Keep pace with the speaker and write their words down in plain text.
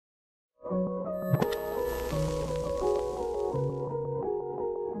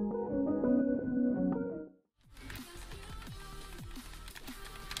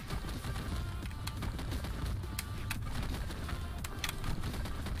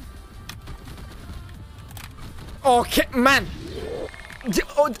Okay, man.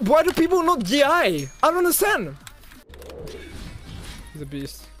 Why do people not GI? I don't understand. He's a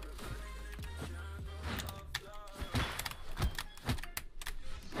beast.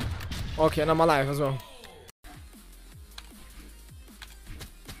 Okay, and I'm alive as well.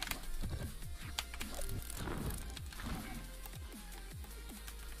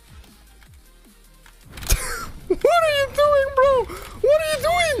 What are you doing, bro? What are you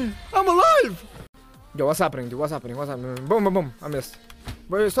doing? I'm alive. Yo, what's happening, dude? What's happening? What's happening? Boom, boom, boom. I missed.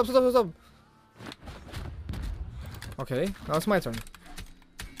 Wait, stop, stop, stop, stop. Okay, now it's my turn.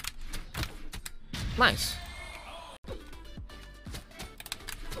 Nice.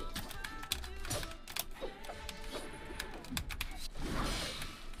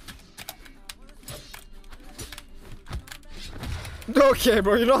 Okay,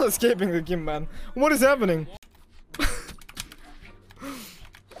 bro, you're not escaping the game, man. What is happening?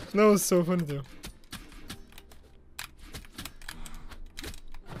 That was so funny, dude.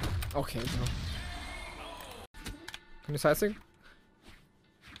 Okay, bro. Can you side stick?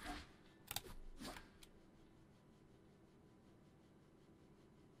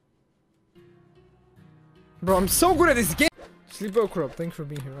 Bro, I'm so good at this game! Sleeper Corrupt, thanks for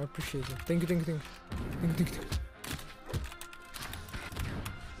being here. I appreciate it. Thank you, thank you, thank you. Thank you, thank you.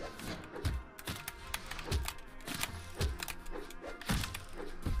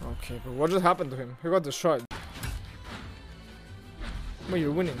 Okay, but what just happened to him? He got destroyed. Well,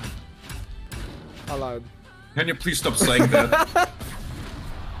 you're winning. I lied. Can you please stop saying that?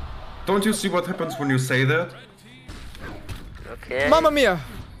 Don't you see what happens when you say that? Okay. Mamma mia!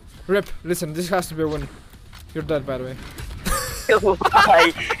 Rip, listen, this has to be a win. You're dead, by the way.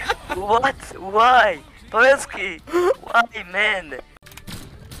 Why? What? Why? Pavelski! Why, man?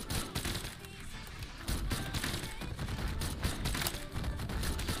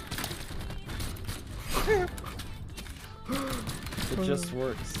 It just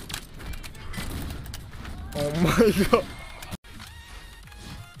works. Oh my god.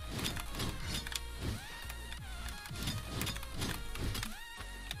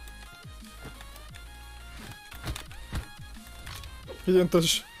 He didn't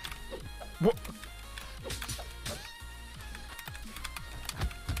touch. What?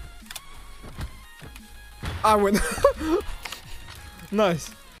 I win.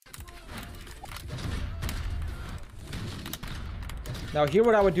 Nice. Now here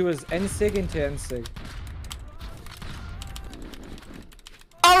what I would do is N-sig into N-sig.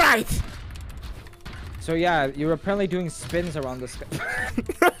 Alright! So yeah, you're apparently doing spins around this guy.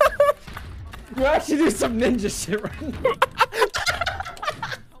 You're actually doing some ninja shit right now.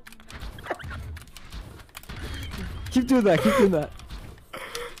 Keep doing that, keep doing that.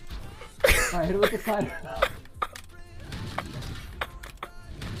 Alright, hit it with the side.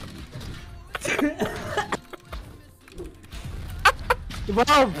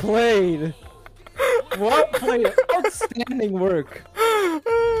 Well played! Well played! Outstanding work!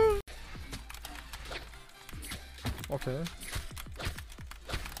 Okay.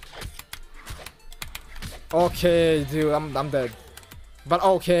 Okay, dude, I'm dead. But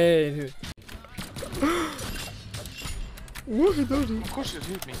okay, dude. What he does? Of course you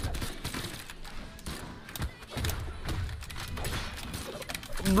hit me.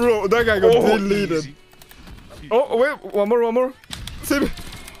 Bro, that guy got deleted. Easy. Oh, wait, one more. Save me.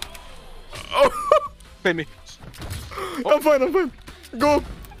 Oh, Pay me. I'm fine. Go.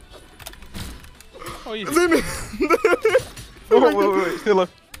 Oh, easy. Save me. Oh, wait, still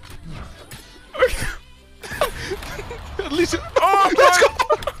alive. At least. Oh, Let's go!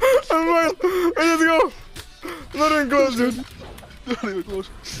 I'm fine. Let's go. Not even close, dude. Not even close.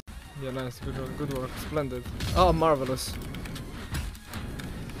 Yeah, nice. Good work. Splendid. Oh, marvelous.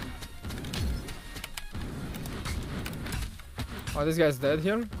 Oh, this guy's dead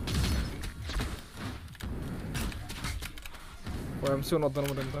here. Well, I'm still not done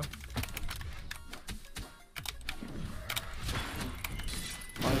with him though.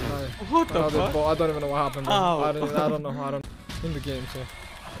 What the fuck? I don't even know what happened. Oh. I don't know. In the game, so.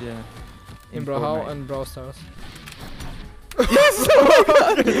 Yeah. In Brawlhalla and Brawl Stars. Yes!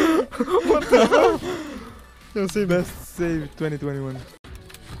 What the hell? Yo, save me. Best save 2021.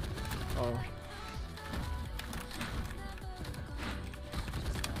 Oh.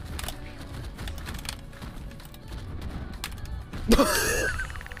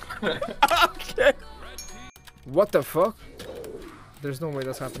 Okay. What the fuck? There's no way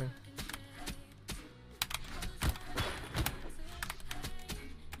that's happening.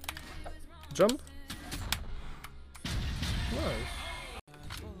 jump. Nice.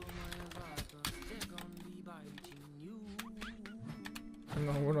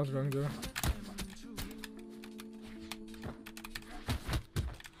 No, we're not going there.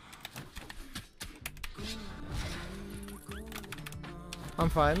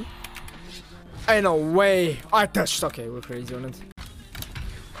 I'm fine. Ain't no way. I touched. Okay, we're crazy on it.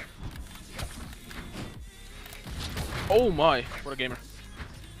 Oh my, what a gamer.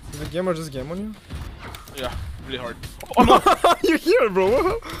 Is the gamer just game on you? Yeah, really hard. Oh no! You here,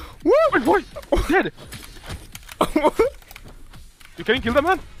 bro? What? Wait, boy! Dead! You can't kill that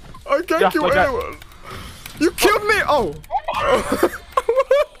man? I can't Yeah, kill like that. anyone. You killed me! Oh!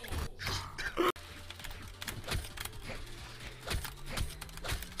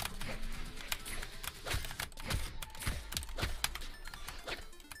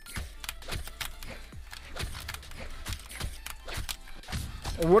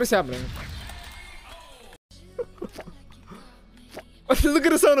 What is happening? Look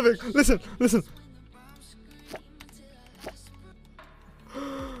at the sound of it. Listen, listen.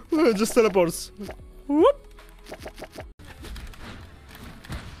 It just teleports. Whoop.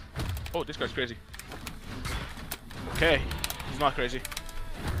 Oh, this guy's crazy. Okay, he's not crazy.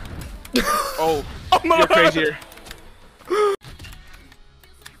 Oh, you're crazier.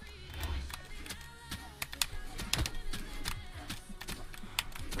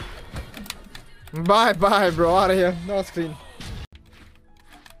 Bye bye, bro. Out of here. That was clean.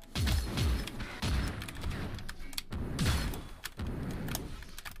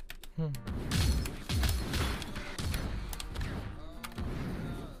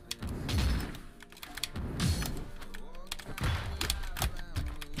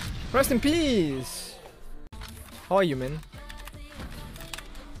 Rest in peace. How are you, man?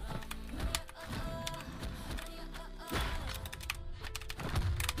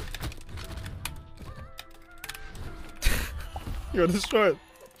 You're destroyed.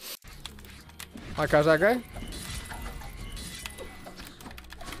 I catch that guy.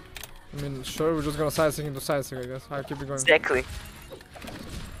 I mean, sure, we're just gonna side stick into side stick, I guess. I'll keep it going. Exactly.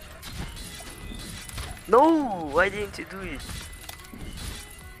 No, why didn't you do it?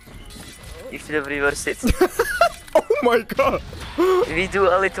 You should have reversed it. Oh my god! We do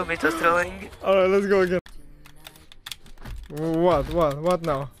a little bit of trolling. Alright, let's go again. What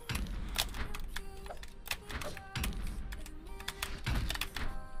now?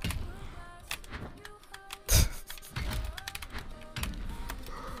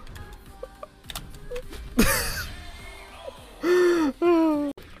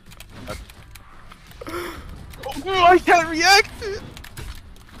 Oh, I can't react!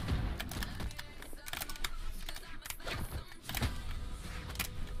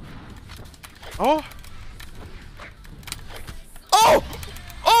 Oh! Oh!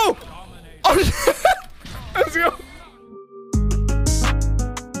 Oh! Oh! Let's go!